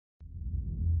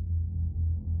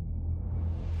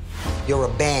You're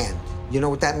a band. You know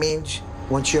what that means?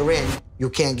 Once you're in, you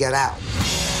can't get out.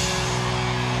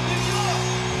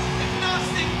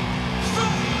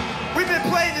 We've been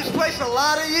playing this place a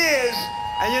lot of years,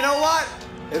 and you know what?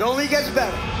 It only gets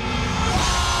better.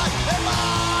 Why am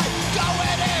I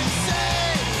going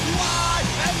insane? Why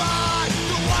am I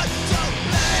the one to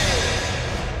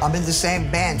blame? I'm in the same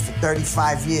band for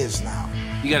 35 years now.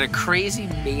 You got a crazy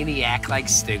maniac like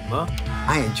Stigma.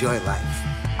 I enjoy life.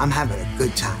 I'm having a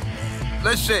good time, man.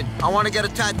 Listen, I want to get a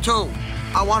tattoo.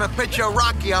 I want a picture of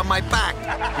Rocky on my back.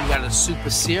 You got a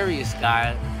super serious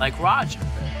guy like Roger.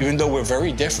 Even though we're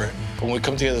very different, when we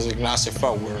come together as Agnostic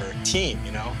Front, we're a team,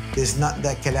 you know? There's nothing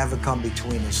that could ever come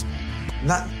between us.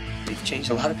 Nothing. We've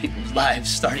changed a lot of people's lives,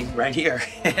 starting right here.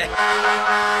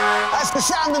 That's the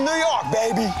sound of New York,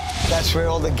 baby. That's where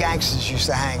all the gangsters used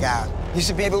to hang out. Used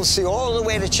to be able to see all the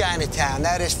way to Chinatown.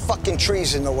 Now there's fucking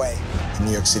trees in the way. The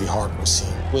New York City hardcore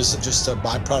scene was just a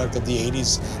byproduct of the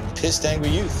 80s pissed, angry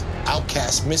youth.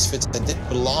 Outcast misfits that didn't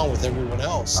belong with everyone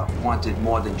else. I wanted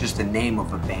more than just the name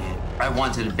of a band. I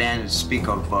wanted a band to speak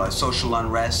of social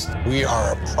unrest. We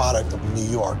are a product of New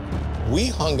York. We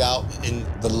hung out in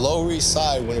the Lower East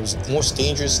Side when it was the most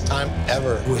dangerous time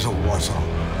ever. It was a war zone.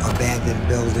 Abandoned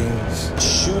buildings.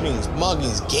 Shootings,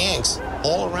 muggings, gangs,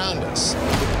 all around us.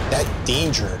 That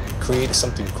danger created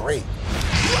something great.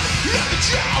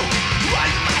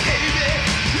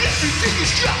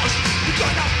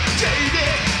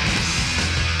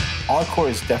 Hardcore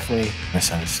is definitely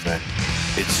misunderstood.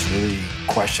 It's really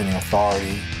questioning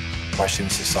authority,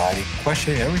 questioning society,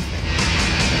 questioning everything.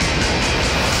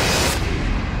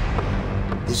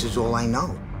 This is all I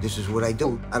know. This is what I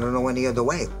do. I don't know any other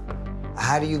way.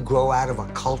 How do you grow out of a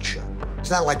culture? It's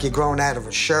not like you're growing out of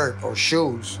a shirt or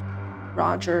shoes.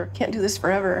 Roger can't do this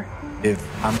forever. If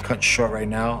I'm cut short right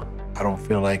now, I don't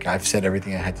feel like I've said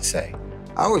everything I had to say.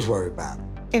 I always worry about it.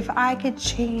 If I could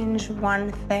change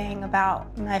one thing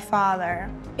about my father,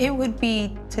 it would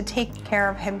be to take care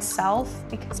of himself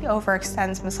because he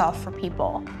overextends himself for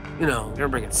people. You know, you're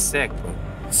gonna get sick,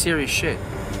 but serious shit.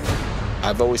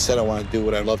 I've always said I want to do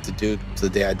what I love to do to the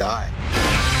day I die.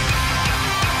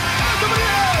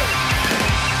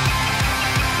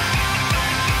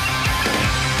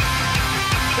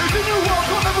 Here's the new world,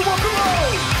 come everyone, come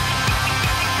on!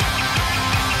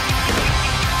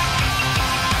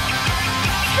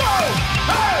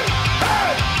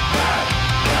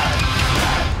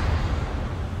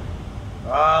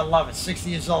 I love it. 60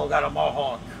 years old, got a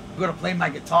mohawk. I'm gonna play my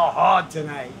guitar hard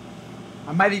tonight.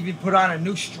 I might even put on a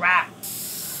new strap.